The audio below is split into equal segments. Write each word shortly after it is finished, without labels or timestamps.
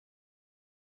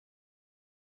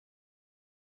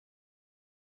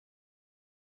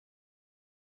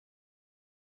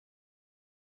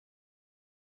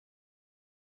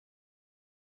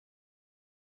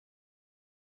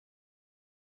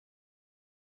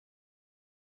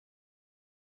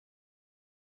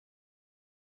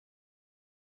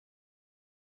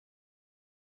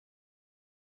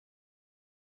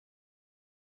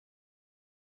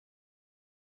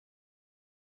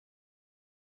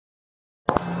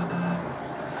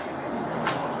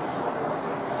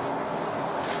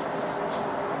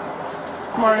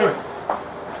Marty.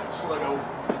 Just let go.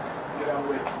 Get out of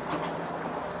the way.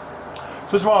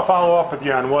 So just want to follow up with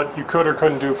you on what you could or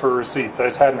couldn't do for receipts. I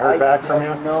just hadn't heard back from you.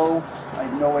 I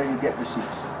have no way to get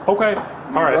receipts. Okay.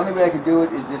 All right. The only way I could do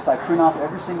it is if I print off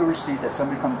every single receipt that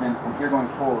somebody comes in from here going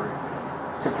forward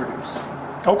to produce.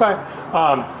 Okay.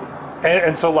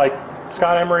 And so like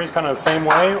Scott Emery's kind of the same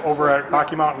way over at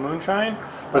Rocky Mountain Moonshine,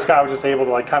 but Scott was just able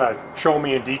to like kind of show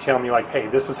me and detail me like, hey,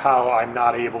 this is how I'm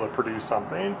not able to produce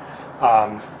something.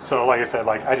 So like I said,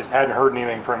 like I just hadn't heard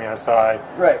anything from you, so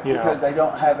because I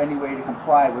don't have any way to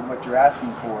comply with what you're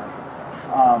asking for.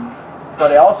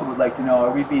 But I also would like to know,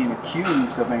 are we being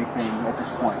accused of anything at this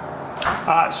point?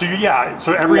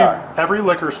 So every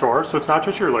liquor store, so it's not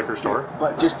just your liquor store.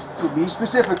 But just for me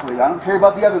specifically, I don't care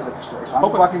about the other liquor stores. I'm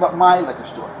talking about my liquor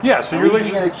store. Yeah, so you're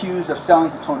being accused of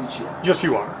selling to Tony Cheer. Yes,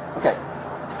 you are. Okay.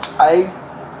 I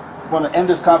want to end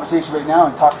this conversation right now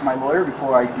and talk to my lawyer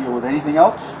before I deal with anything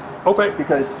else. Okay.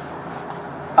 Because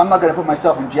I'm not going to put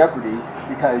myself in jeopardy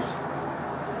because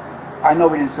I know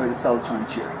we didn't sell to Tony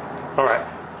Cheer. All right.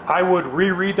 I would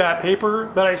reread that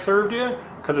paper that I served you,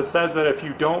 because it says that if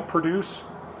you don't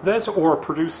produce this or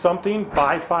produce something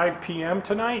by 5 p.m.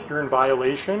 tonight, you're in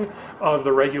violation of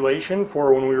the regulation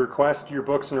for when we request your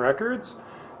books and records.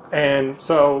 And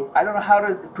so I don't know how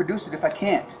to produce it if I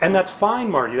can't. And that's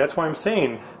fine, Marty. That's why I'm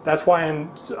saying. That's why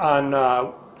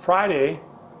on Friday,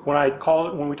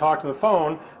 when we talked on the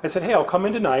phone, I said, hey, I'll come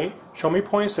in tonight, show me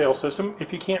point of sale system.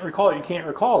 If you can't recall it, you can't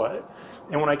recall it.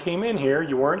 And when I came in here,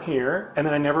 you weren't here, and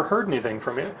then I never heard anything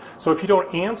from you. So if you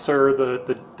don't answer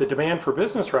the demand for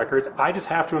business records, I just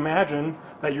have to imagine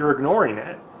that you're ignoring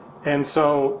it. And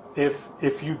so if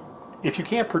you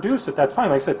can't produce it, that's fine.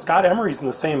 Like I said, Scott Emery's in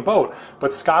the same boat,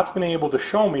 but Scott's been able to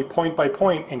show me point by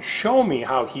point and show me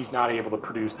how he's not able to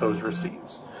produce those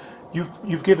receipts.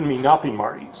 You've given me nothing,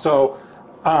 Marty. So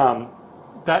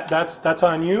that's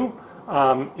on you.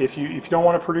 If you don't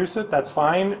want to produce it, that's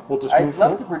fine. We'll just move I'd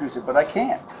love to produce it, but I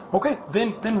can't. Okay,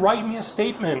 then write me a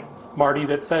statement, Marty,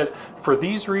 that says, for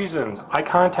these reasons, I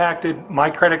contacted my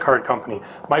credit card company.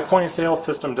 My point of sale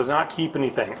system does not keep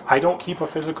anything. I don't keep a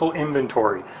physical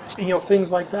inventory.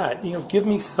 Things like that. Give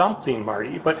me something,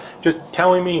 Marty. But just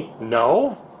telling me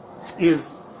no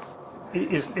is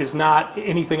not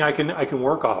anything I can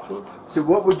work off of. So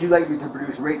what would you like me to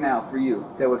produce right now for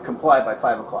you that would comply by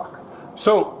 5 o'clock?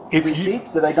 So if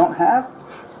receipts that I don't have?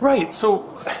 Right,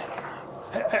 so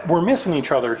we're missing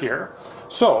each other here.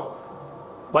 So,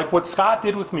 like what Scott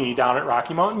did with me down at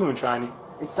Rocky Mountain Moonshine.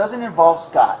 It doesn't involve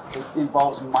Scott. It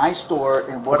involves my store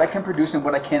and what I can produce and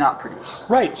what I cannot produce.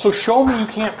 Right, so show me you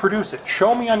can't produce it.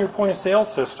 Show me on your point of sale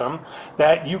system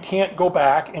that you can't go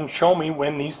back and show me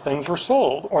when these things were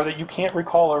sold, or that you can't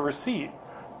recall a receipt.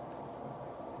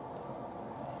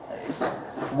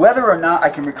 Whether or not I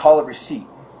can recall a receipt,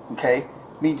 okay,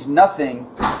 means nothing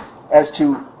as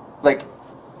to like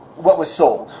what was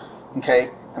sold. Okay,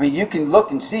 I mean you can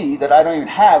look and see that I don't even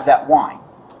have that wine.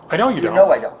 I know you don't. You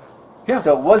know I don't. Yeah.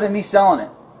 So it wasn't me selling it.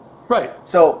 Right.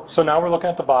 So now we're looking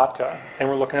at the vodka and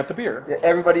we're looking at the beer.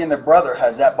 Everybody and their brother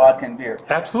has that vodka and beer.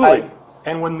 Absolutely.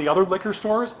 And when the other liquor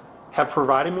stores have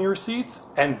provided me receipts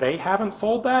and they haven't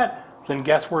sold that, then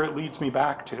guess where it leads me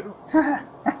back to?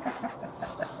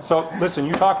 So listen,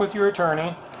 you talk with your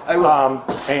attorney. I will.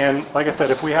 And like I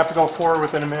said, if we have to go forward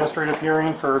with an administrative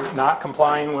hearing for not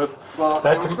complying with that,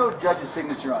 there was no judge's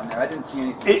signature on there. I didn't see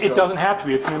anything. It doesn't have to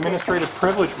be. It's an administrative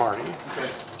privilege, Marty. Okay.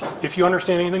 If you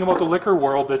understand anything about the liquor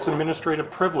world, that's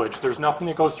administrative privilege. There's nothing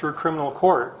that goes through a criminal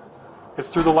court. It's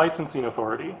through the licensing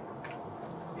authority.